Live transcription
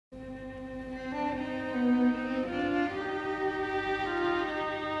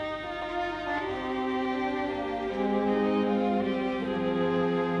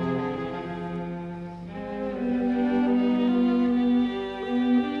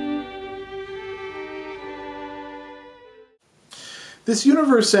This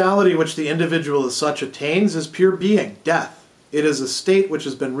universality which the individual as such attains is pure being, death. It is a state which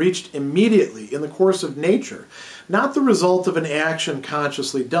has been reached immediately in the course of nature, not the result of an action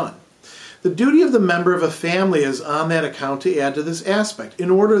consciously done. The duty of the member of a family is on that account to add to this aspect,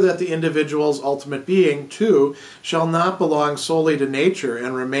 in order that the individual's ultimate being, too, shall not belong solely to nature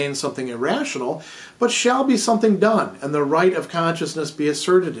and remain something irrational, but shall be something done, and the right of consciousness be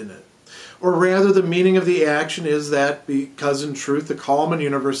asserted in it. Or rather, the meaning of the action is that because in truth the calm and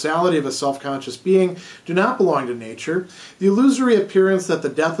universality of a self-conscious being do not belong to nature, the illusory appearance that the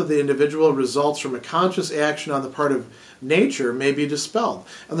death of the individual results from a conscious action on the part of nature may be dispelled,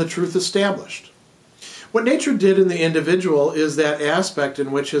 and the truth established. What nature did in the individual is that aspect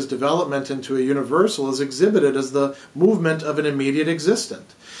in which his development into a universal is exhibited as the movement of an immediate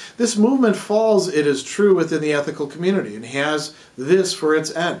existent. This movement falls, it is true, within the ethical community and has this for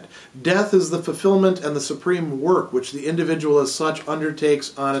its end. Death is the fulfillment and the supreme work which the individual as such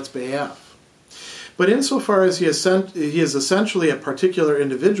undertakes on its behalf. But insofar as he is essentially a particular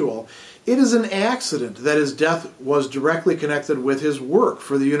individual, it is an accident that his death was directly connected with his work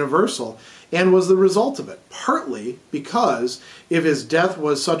for the universal and was the result of it, partly because if his death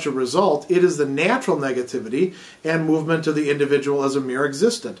was such a result, it is the natural negativity and movement of the individual as a mere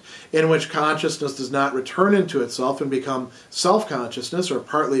existent, in which consciousness does not return into itself and become self-consciousness, or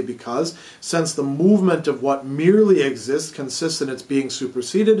partly because, since the movement of what merely exists consists in its being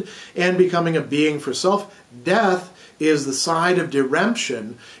superseded and becoming a being for self, death is the side of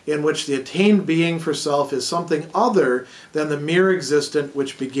diremption in which the attained being for self is something other than the mere existent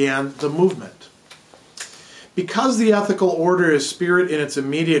which began the movement. Because the ethical order is spirit in its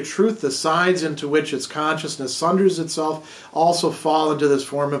immediate truth, the sides into which its consciousness sunders itself also fall into this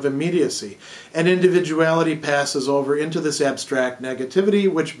form of immediacy, and individuality passes over into this abstract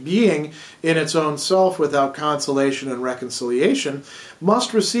negativity, which being in its own self without consolation and reconciliation,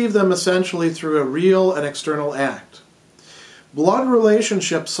 must receive them essentially through a real and external act. Blood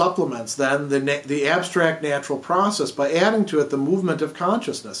relationship supplements, then, the abstract natural process by adding to it the movement of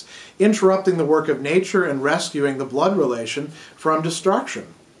consciousness, interrupting the work of nature and rescuing the blood relation from destruction.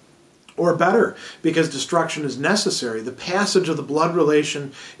 Or better, because destruction is necessary, the passage of the blood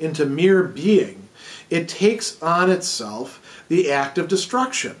relation into mere being, it takes on itself the act of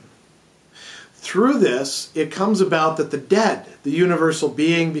destruction. Through this, it comes about that the dead, the universal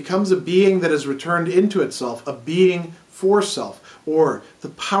being, becomes a being that has returned into itself, a being for self, or the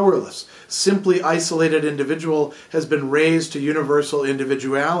powerless, simply isolated individual has been raised to universal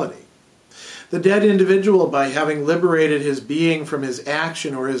individuality. The dead individual, by having liberated his being from his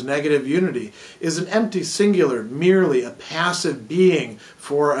action or his negative unity, is an empty singular, merely a passive being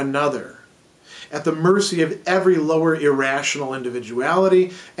for another, at the mercy of every lower irrational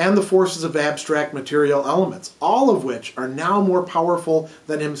individuality and the forces of abstract material elements, all of which are now more powerful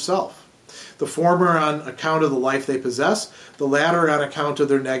than himself. The former on account of the life they possess, the latter on account of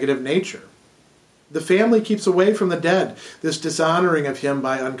their negative nature. The family keeps away from the dead this dishonoring of him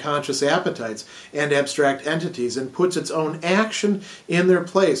by unconscious appetites and abstract entities, and puts its own action in their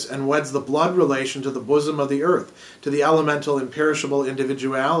place and weds the blood relation to the bosom of the earth, to the elemental imperishable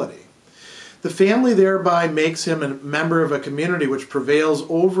individuality. The family thereby makes him a member of a community which prevails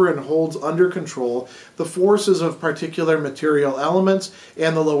over and holds under control the forces of particular material elements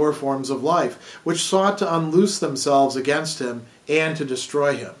and the lower forms of life, which sought to unloose themselves against him and to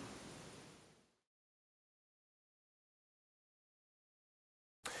destroy him.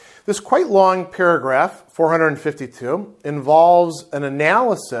 This quite long paragraph, 452, involves an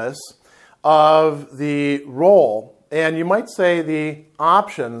analysis of the role, and you might say the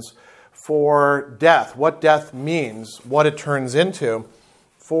options, for death, what death means, what it turns into,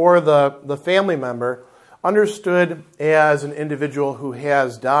 for the family member, understood as an individual who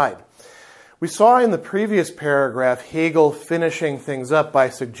has died. We saw in the previous paragraph Hegel finishing things up by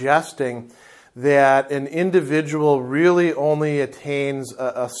suggesting that an individual really only attains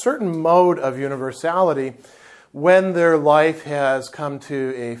a certain mode of universality when their life has come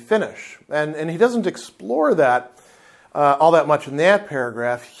to a finish. And he doesn't explore that all that much in that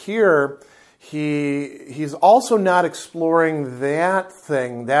paragraph. Here, he's also not exploring that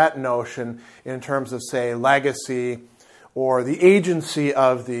thing, that notion, in terms of, say, legacy or the agency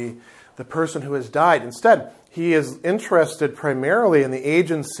of the person who has died. Instead, he is interested primarily in the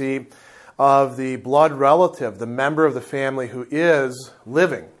agency of the blood relative, the member of the family who is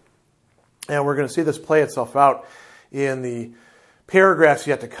living. And we're going to see this play itself out in the paragraphs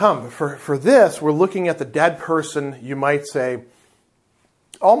yet to come. For this, we're looking at the dead person, you might say,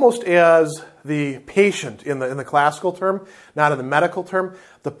 almost as the patient in the classical term, not in the medical term,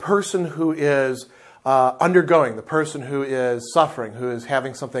 the person who is undergoing, the person who is suffering, who is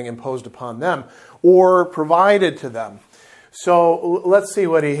having something imposed upon them or provided to them. So let's see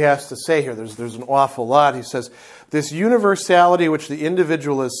what he has to say here. There's an awful lot. He says, this universality which the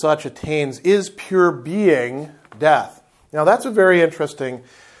individual as such attains is pure being, death. Now that's a very interesting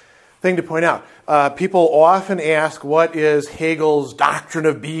thing to point out. People often ask, what is Hegel's doctrine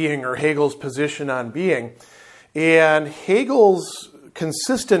of being or Hegel's position on being? And Hegel's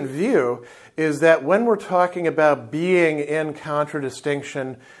consistent view is that when we're talking about being in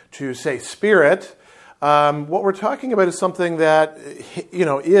contradistinction to, say, spirit, what we're talking about is something that,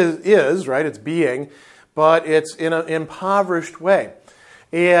 is right? It's being, but it's in an impoverished way.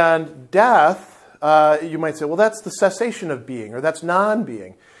 And death, you might say, well, that's the cessation of being, or that's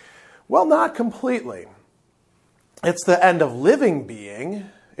non-being. Well, not completely. It's the end of living being.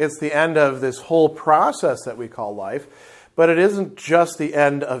 It's the end of this whole process that we call life. But it isn't just the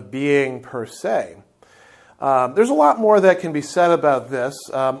end of being per se. There's a lot more that can be said about this.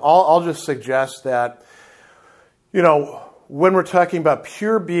 I'll just suggest that, when we're talking about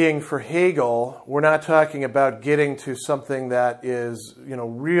pure being for Hegel, we're not talking about getting to something that is,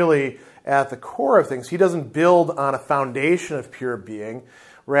 really at the core of things. He doesn't build on a foundation of pure being.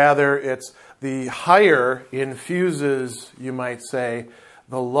 Rather, it's the higher infuses, you might say,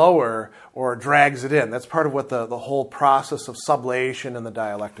 the lower, or drags it in. That's part of what the whole process of sublation and the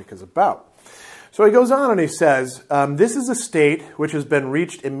dialectic is about. So he goes on and he says, this is a state which has been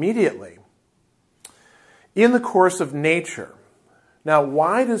reached immediately in the course of nature. Now,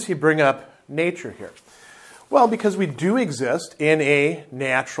 why does he bring up nature here? Well, because we do exist in a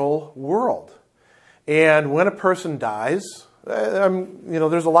natural world. And when a person dies,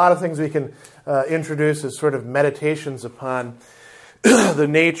 there's a lot of things we can introduce as sort of meditations upon the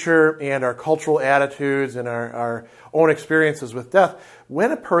nature and our cultural attitudes and our own experiences with death.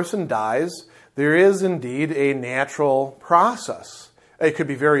 When a person dies, there is indeed a natural process. It could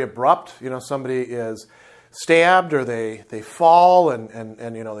be very abrupt. Somebody is stabbed, or they fall and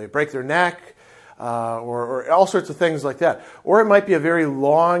they break their neck, or all sorts of things like that. Or it might be a very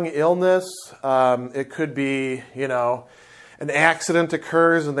long illness. It could be, an accident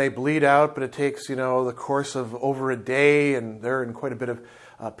occurs and they bleed out, but it takes, the course of over a day, and they're in quite a bit of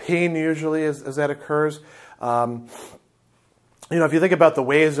pain usually as that occurs. If you think about the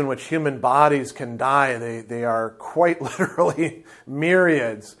ways in which human bodies can die, they are quite literally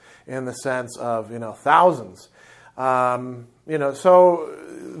myriads in the sense of, thousands. So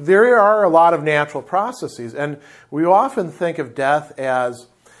there are a lot of natural processes, and we often think of death as,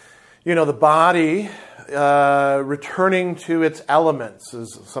 the body returning to its elements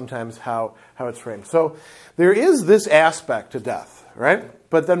is sometimes how it's framed. So there is this aspect to death, right?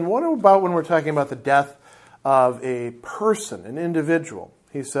 But then what about when we're talking about the death of a person, an individual?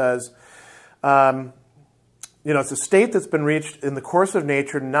 He says, it's a state that's been reached in the course of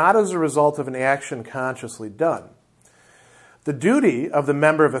nature, not as a result of an action consciously done. The duty of the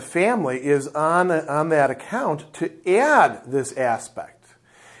member of a family is on that account to add this aspect,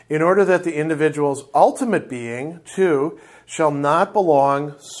 in order that the individual's ultimate being, too, shall not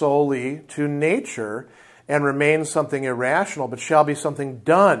belong solely to nature and remain something irrational, but shall be something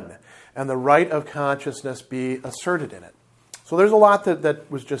done, and the right of consciousness be asserted in it. So there's a lot that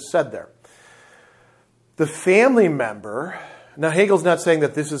was just said there. The family member, now Hegel's not saying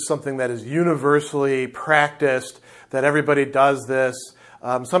that this is something that is universally practiced, that everybody does this.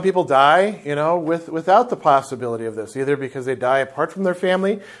 Some people die, without the possibility of this, either because they die apart from their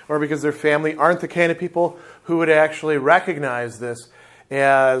family or because their family aren't the kind of people who would actually recognize this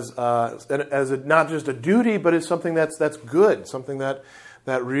as not just a duty, but as something that's good, something that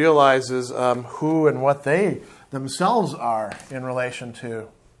realizes who and what they themselves are in relation to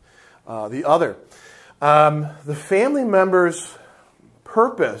the other. The family member's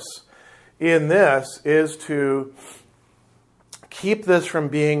purpose in this is to keep this from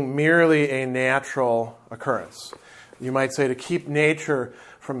being merely a natural occurrence. You might say to keep nature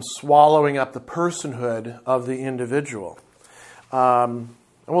from swallowing up the personhood of the individual. And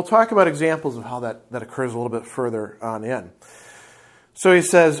we'll talk about examples of how that occurs a little bit further on in. So he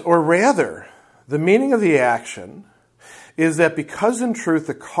says, or rather, the meaning of the action is that because in truth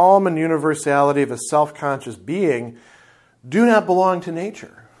the calm and universality of a self-conscious being do not belong to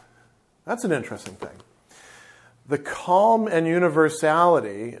nature. That's an interesting thing. The calm and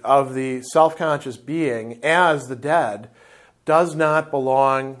universality of the self-conscious being as the dead does not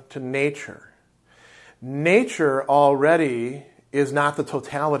belong to nature. Nature already is not the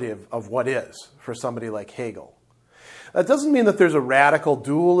totality of what is for somebody like Hegel. That doesn't mean that there's a radical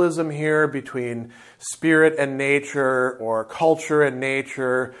dualism here between spirit and nature, or culture and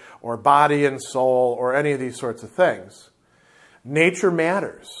nature, or body and soul, or any of these sorts of things. Nature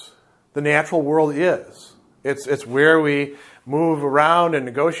matters. The natural world is. It's where we move around and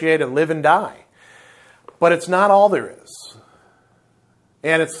negotiate and live and die. But it's not all there is.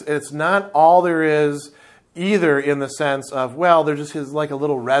 And it's not all there is either in the sense of, well, there just is like a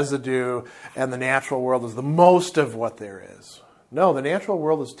little residue and the natural world is the most of what there is. No, the natural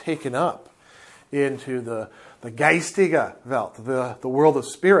world is taken up into the geistige Welt, the world of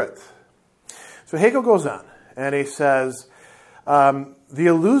spirit. So Hegel goes on and he says, the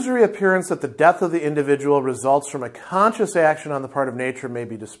illusory appearance that the death of the individual results from a conscious action on the part of nature may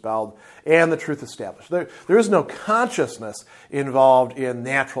be dispelled and the truth established. There is no consciousness involved in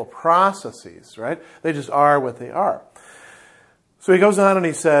natural processes, right? They just are what they are. So he goes on and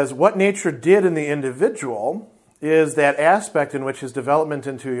he says, what nature did in the individual is that aspect in which his development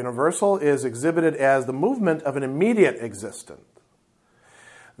into universal is exhibited as the movement of an immediate existent.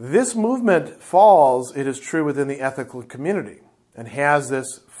 This movement falls, it is true, within the ethical community and has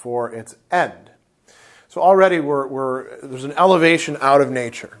this for its end. So already there's an elevation out of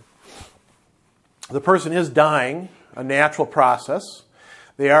nature. The person is dying, a natural process.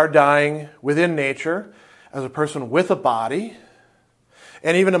 They are dying within nature as a person with a body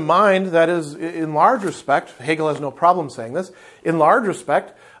and even a mind that is, in large respect, Hegel has no problem saying this, in large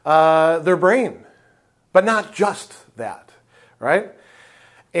respect, their brain. But not just that, right?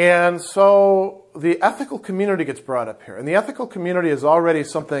 And so the ethical community gets brought up here. And the ethical community is already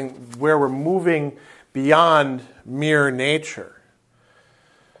something where we're moving beyond mere nature.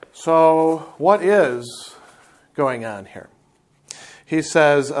 So what is going on here? He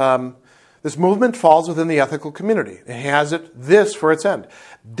says, this movement falls within the ethical community. It has this for its end.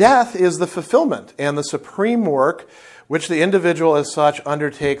 Death is the fulfillment and the supreme work which the individual as such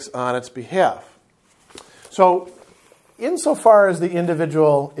undertakes on its behalf. So, insofar as the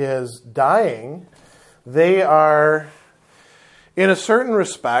individual is dying, they are, in a certain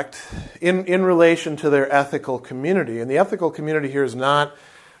respect, in relation to their ethical community. And the ethical community here is not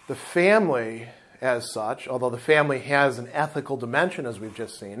the family as such, although the family has an ethical dimension, as we've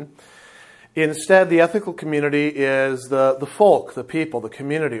just seen. Instead, the ethical community is the folk, the people, the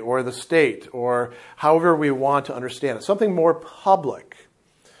community, or the state, or however we want to understand it, something more public.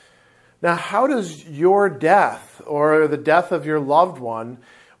 Now, how does your death, or the death of your loved one,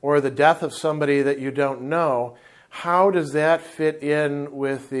 or the death of somebody that you don't know, how does that fit in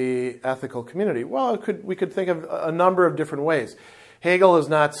with the ethical community? Well, we could think of a number of different ways. Hegel is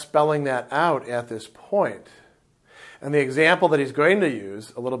not spelling that out at this point. And the example that he's going to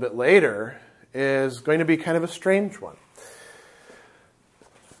use a little bit later is going to be kind of a strange one.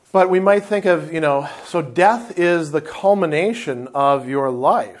 But we might think of, so death is the culmination of your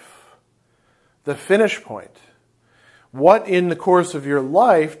life, the finish point. What in the course of your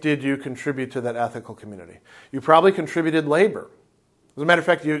life did you contribute to that ethical community? You probably contributed labor. As a matter of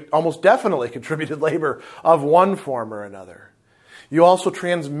fact, you almost definitely contributed labor of one form or another. You also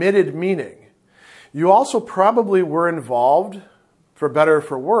transmitted meaning. You also probably were involved, for better or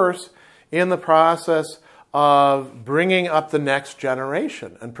for worse, in the process of bringing up the next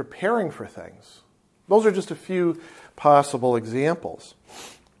generation and preparing for things. Those are just a few possible examples.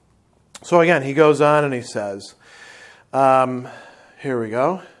 So again, he goes on and he says, here we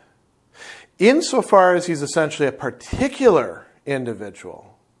go. Insofar as he's essentially a particular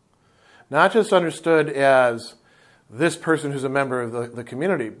individual, not just understood as this person who's a member of the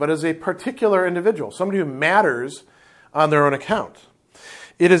community, but as a particular individual, somebody who matters on their own account.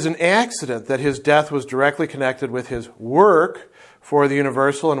 It is an accident that his death was directly connected with his work for the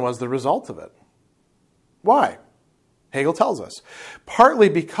universal and was the result of it. Why? Hegel tells us. Partly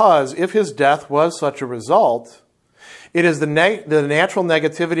because if his death was such a result, it is the natural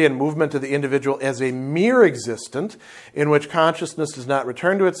negativity and movement of the individual as a mere existent in which consciousness does not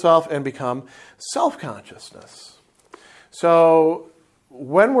return to itself and become self-consciousness. So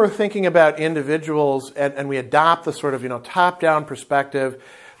when we're thinking about individuals and we adopt the sort of top-down perspective,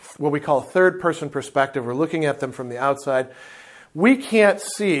 what we call a third-person perspective, we're looking at them from the outside, we can't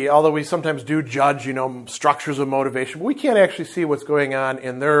see, although we sometimes do judge, structures of motivation, but we can't actually see what's going on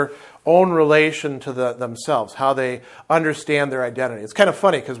in their own relation to themselves, how they understand their identity. It's kind of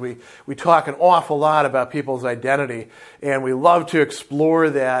funny because we talk an awful lot about people's identity, and we love to explore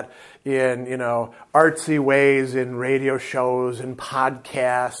that in artsy ways in radio shows and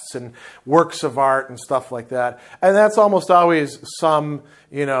podcasts and works of art and stuff like that. And that's almost always some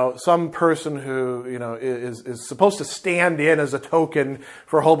person who is supposed to stand in as a token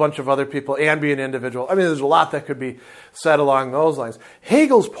for a whole bunch of other people and be an individual. I mean, there's a lot that could be said along those lines.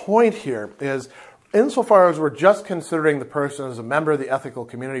 Hegel's point here is, insofar as we're just considering the person as a member of the ethical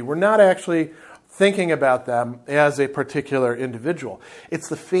community, we're not actually thinking about them as a particular individual. It's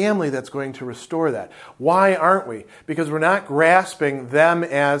the family that's going to restore that. Why aren't we? Because we're not grasping them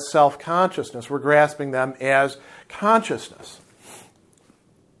as self-consciousness. We're grasping them as consciousness.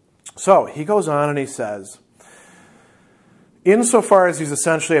 So he goes on and he says, insofar as he's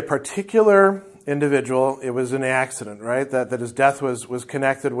essentially a particular individual, it was an accident, right? That his death was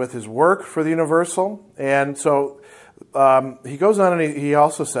connected with his work for the universal. And so he goes on and he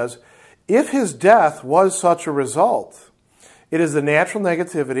also says, if his death was such a result, it is the natural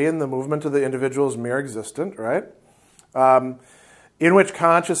negativity in the movement of the individual as mere existent, right? In which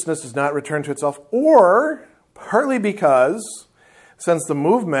consciousness does not return to itself, or partly because, since the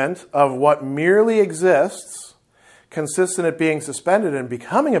movement of what merely exists consists in it being suspended and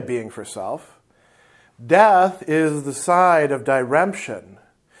becoming a being for self, death is the side of diremption,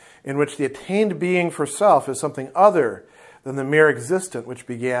 in which the attained being for self is something other than the mere existent which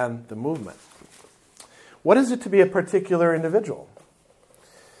began the movement. What is it to be a particular individual?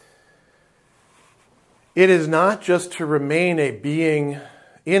 It is not just to remain a being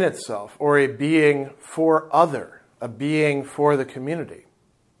in itself or a being for other, a being for the community.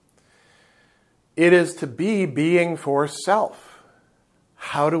 It is to be being for self.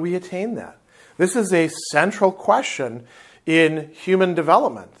 How do we attain that? This is a central question in human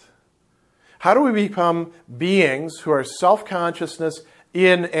development. How do we become beings who are self-consciousness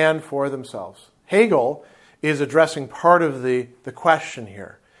in and for themselves? Hegel is addressing part of the question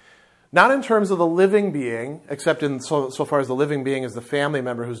here. Not in terms of the living being, except in so far as the living being is the family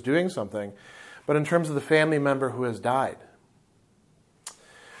member who's doing something, but in terms of the family member who has died.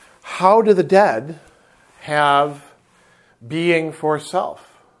 How do the dead have being for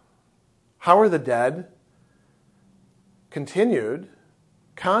self? How are the dead continued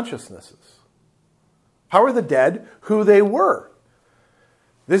consciousnesses? How are the dead who they were?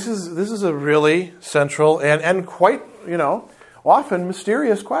 This is a really central and quite, often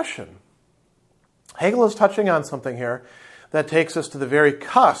mysterious question. Hegel is touching on something here that takes us to the very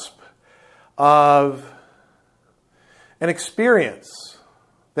cusp of an experience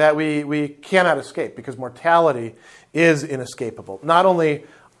that we cannot escape, because mortality is inescapable. Not only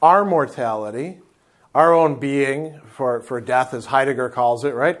our mortality, our own being for death, as Heidegger calls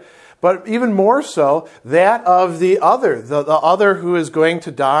it, right? But even more so, that of the other who is going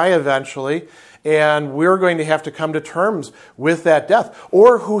to die eventually, and we're going to have to come to terms with that death,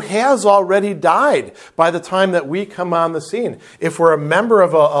 or who has already died by the time that we come on the scene. If we're a member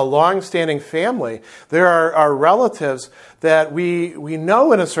of a long-standing family, there are relatives that we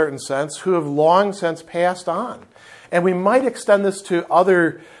know in a certain sense who have long since passed on. And we might extend this to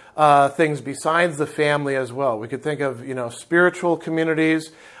other things besides the family as well. We could think of, spiritual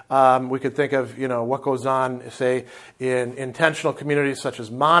communities. We could think of, what goes on, say, in intentional communities such as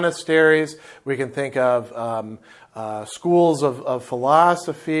monasteries. We can think of schools of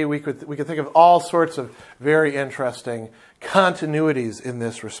philosophy. We could think of all sorts of very interesting continuities in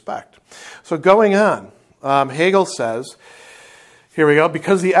this respect. So going on, Hegel says, here we go,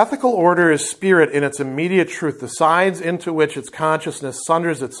 because the ethical order is spirit in its immediate truth, the sides into which its consciousness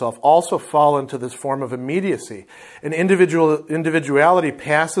sunders itself also fall into this form of immediacy. And individuality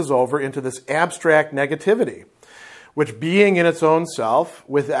passes over into this abstract negativity, which being in its own self,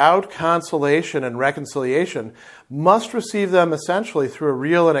 without consolation and reconciliation, must receive them essentially through a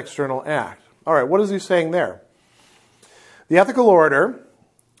real and external act. All right, what is he saying there? The ethical order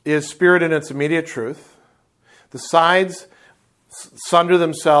is spirit in its immediate truth. The sides sunder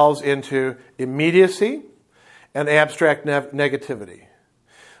themselves into immediacy and abstract negativity.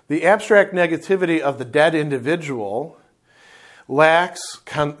 The abstract negativity of the dead individual lacks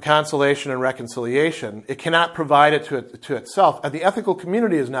consolation and reconciliation. It cannot provide it to itself, and the ethical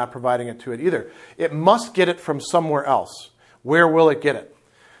community is not providing it to it either. It must get it from somewhere else. Where will it get it?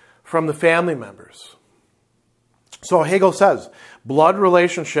 From the family members. So Hegel says, blood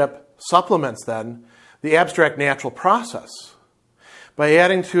relationship supplements then the abstract natural process by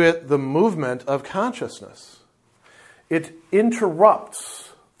adding to it the movement of consciousness. It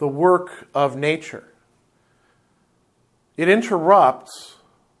interrupts the work of nature. It interrupts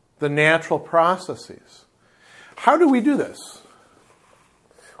the natural processes. How do we do this?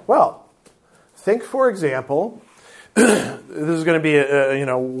 Well, think, for example, this is going to be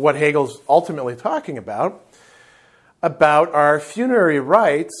what Hegel's ultimately talking about our funerary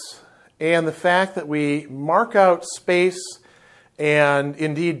rites and the fact that we mark out space and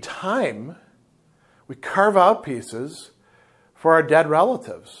indeed time. We carve out pieces for our dead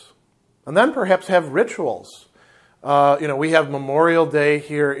relatives, and then perhaps have rituals. We have Memorial Day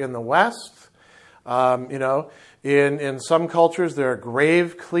here in the West. In some cultures there are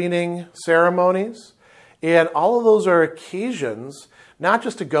grave cleaning ceremonies, and all of those are occasions not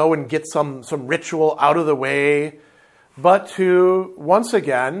just to go and get some ritual out of the way, but to once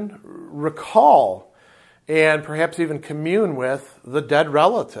again recall and perhaps even commune with the dead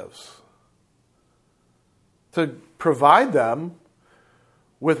relatives, to provide them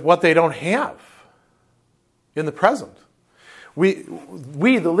with what they don't have in the present. We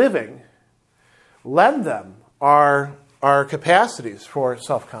the living, lend them our capacities for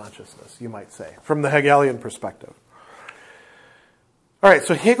self-consciousness, you might say, from the Hegelian perspective. All right,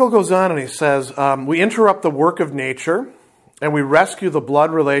 so Hegel goes on and he says, we interrupt the work of nature and we rescue the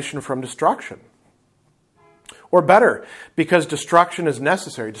blood relation from destruction. Or better, because destruction is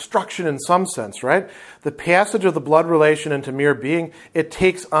necessary. Destruction in some sense, right? The passage of the blood relation into mere being, it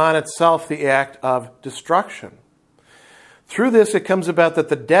takes on itself the act of destruction. Through this, it comes about that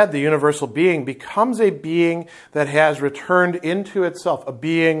the dead, the universal being, becomes a being that has returned into itself, a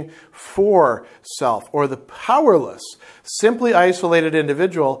being for self, or the powerless, simply isolated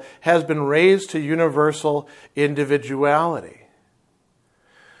individual has been raised to universal individuality.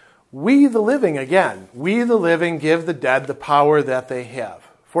 We, the living, give the dead the power that they have,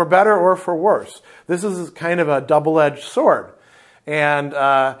 for better or for worse. This is kind of a double-edged sword. And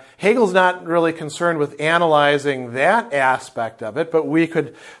Hegel's not really concerned with analyzing that aspect of it, but we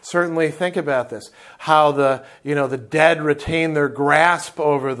could certainly think about this. How the dead retain their grasp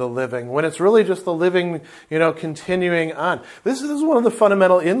over the living, when it's really just the living, continuing on. This is one of the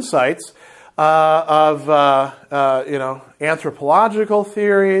fundamental insights of anthropological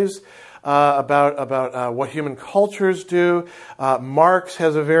theories, about what human cultures do. Marx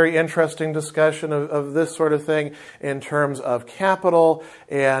has a very interesting discussion of this sort of thing in terms of capital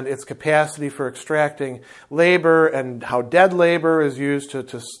and its capacity for extracting labor, and how dead labor is used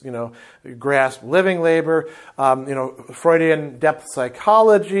to grasp living labor. Freudian depth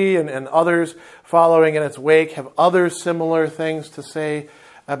psychology and others following in its wake have other similar things to say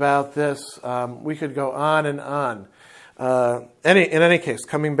about this. We could go on and on. In any case,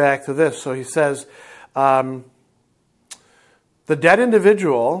 coming back to this, so he says, the dead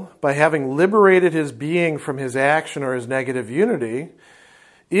individual, by having liberated his being from his action or his negative unity,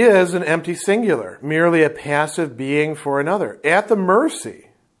 is an empty singular, merely a passive being for another, at the mercy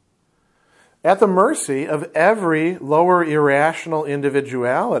of every lower irrational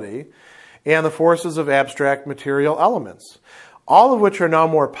individuality and the forces of abstract material elements, all of which are now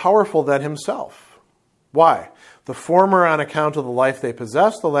more powerful than himself. Why? The former on account of the life they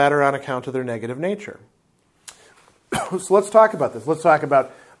possess, the latter on account of their negative nature. So let's talk about this. Let's talk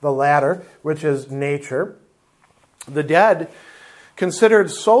about the latter, which is nature. The dead, considered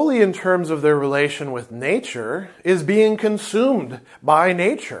solely in terms of their relation with nature, is being consumed by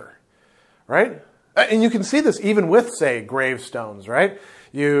nature, right? And you can see this even with, say, gravestones, right?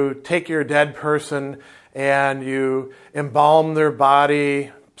 You take your dead person and you embalm their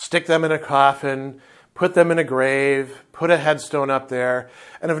body, stick them in a coffin, put them in a grave, put a headstone up there.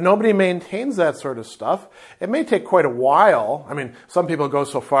 And if nobody maintains that sort of stuff, it may take quite a while. I mean, some people go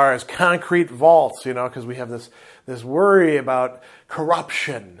so far as concrete vaults, because we have this worry about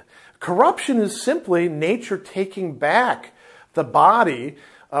corruption. Corruption is simply nature taking back the body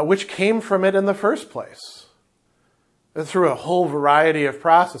which came from it in the first place, through a whole variety of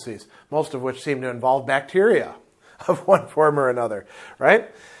processes, most of which seem to involve bacteria of one form or another, right?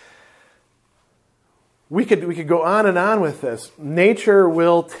 We could go on and on with this. Nature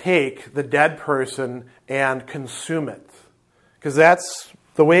will take the dead person and consume it, because that's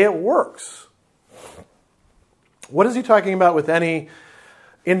the way it works. What is he talking about with any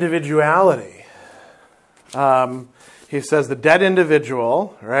individuality? He says the dead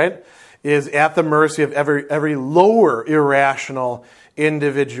individual, right, is at the mercy of every lower irrational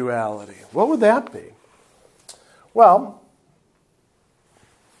individuality. What would that be? Well,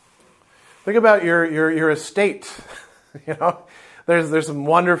 think about your estate. There's some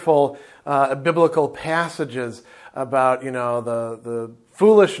wonderful biblical passages about the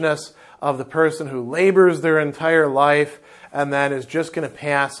foolishness of the person who labors their entire life and then is just going to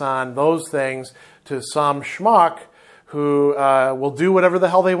pass on those things to some schmuck who will do whatever the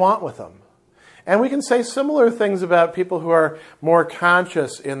hell they want with them. And we can say similar things about people who are more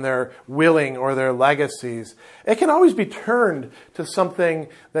conscious in their willing or their legacies. It can always be turned to something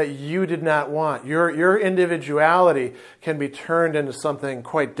that you did not want. Your individuality can be turned into something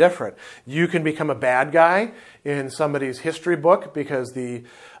quite different. You can become a bad guy in somebody's history book because the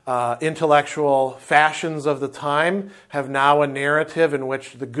intellectual fashions of the time have now a narrative in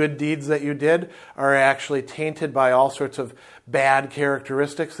which the good deeds that you did are actually tainted by all sorts of bad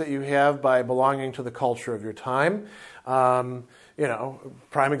characteristics that you have by belonging to the culture of your time.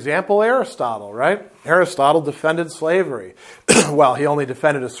 Prime example, Aristotle, right? Aristotle defended slavery. Well, he only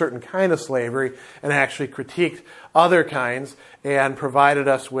defended a certain kind of slavery and actually critiqued other kinds and provided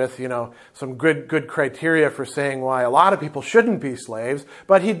us with, some good criteria for saying why a lot of people shouldn't be slaves,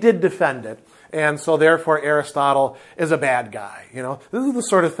 but he did defend it. And so therefore Aristotle is a bad guy. This is the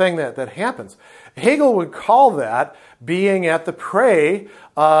sort of thing that happens. Hegel would call that being at the prey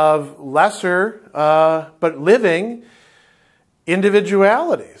of lesser but living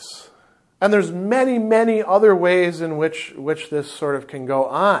individualities. And there's many, many other ways in which this sort of can go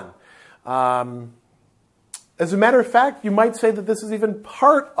on. As a matter of fact, you might say that this is even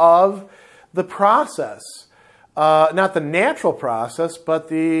part of the process. Not the natural process, but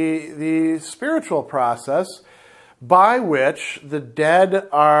the spiritual process by which the dead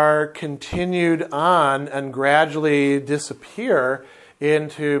are continued on and gradually disappear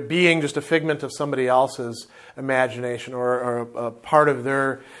into being just a figment of somebody else's imagination or a part of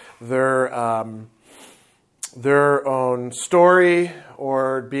their own story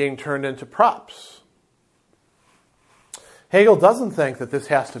or being turned into props. Hegel doesn't think that this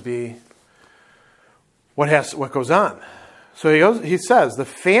has to be what goes on. So he says the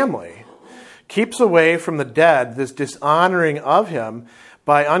family keeps away from the dead this dishonoring of him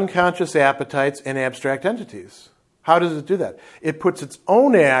by unconscious appetites and abstract entities. How does it do that? It puts its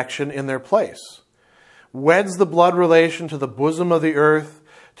own action in their place, weds the blood relation to the bosom of the earth,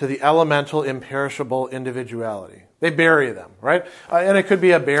 to the elemental, imperishable individuality. They bury them, right? And it could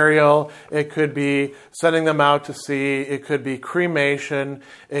be a burial. It could be sending them out to sea. It could be cremation.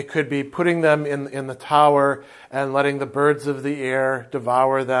 It could be putting them in the tower and letting the birds of the air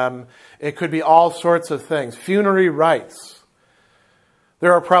devour them. It could be all sorts of things. Funerary rites.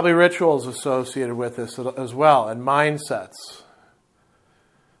 There are probably rituals associated with this as well, and mindsets.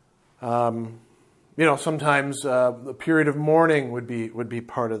 Sometimes a period of mourning would be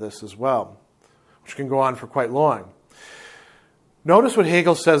part of this as well, which can go on for quite long. Notice what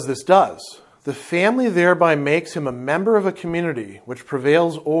Hegel says this does. The family thereby makes him a member of a community which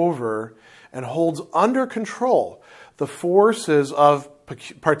prevails over and holds under control the forces of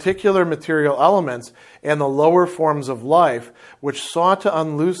particular material elements and the lower forms of life which sought to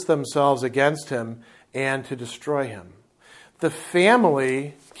unloose themselves against him and to destroy him. The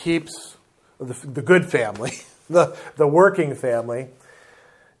family keeps, the good family, the working family,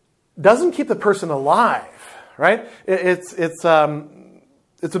 doesn't keep the person alive, right? It's a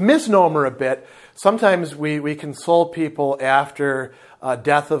misnomer a bit. Sometimes we console people after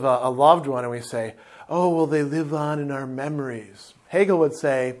death of a loved one and we say, oh, well, they live on in our memories. Hegel would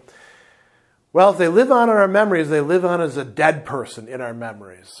say, well, if they live on in our memories, they live on as a dead person in our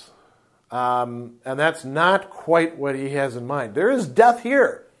memories. And that's not quite what he has in mind. There is death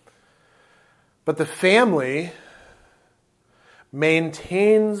here. But the family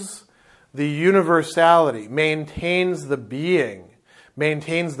maintains the universality, maintains the being,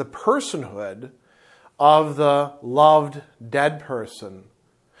 maintains the personhood of the loved dead person.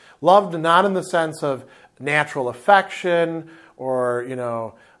 Loved not in the sense of natural affection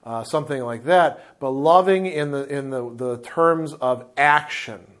or, something like that, but loving in the terms of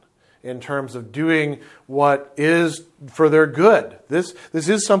action, in terms of doing what is for their good. This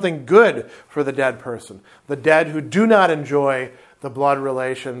is something good for the dead person. The dead who do not enjoy the blood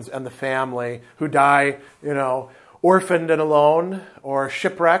relations and the family, who die, orphaned and alone or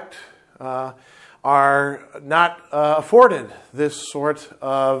shipwrecked, are not afforded this sort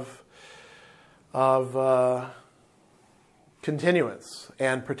of continuance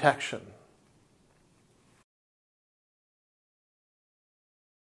and protection.